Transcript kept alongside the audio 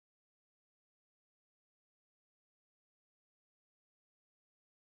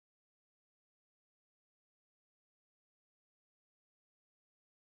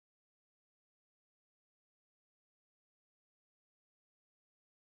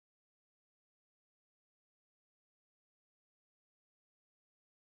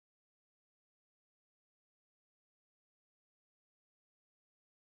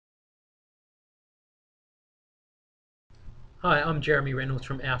Hi, I'm Jeremy Reynolds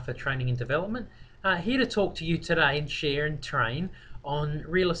from Alpha Training and Development, here to talk to you today and share and train on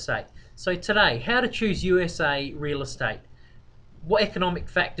real estate. So today, how to choose USA real estate. What economic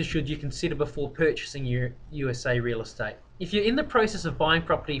factors should you consider before purchasing your USA real estate? If you're in the process of buying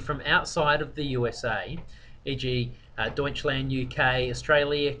property from outside of the USA, e.g. Deutschland, UK,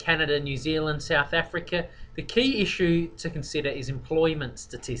 Australia, Canada, New Zealand, South Africa, the key issue to consider is employment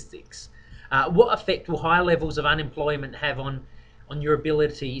statistics. What effect will high levels of unemployment have on your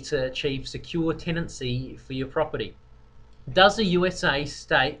ability to achieve secure tenancy for your property? Does the USA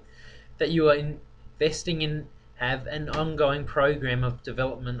state that you are investing in have an ongoing program of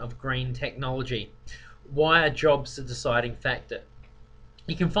development of green technology? Why are jobs the deciding factor?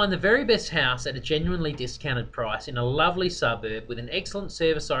 You can find the very best house at a genuinely discounted price in a lovely suburb with an excellent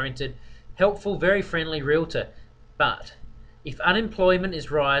service-oriented, helpful, very friendly realtor. But if unemployment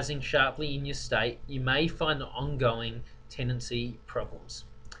is rising sharply in your state, you may find ongoing tenancy problems.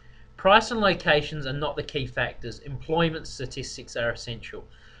 Price and locations are not the key factors. Employment statistics are essential.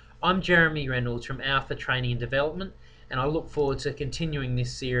 I'm Jeremy Reynolds from Alpha Training and Development, and I look forward to continuing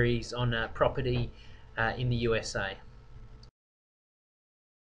this series on property in the USA.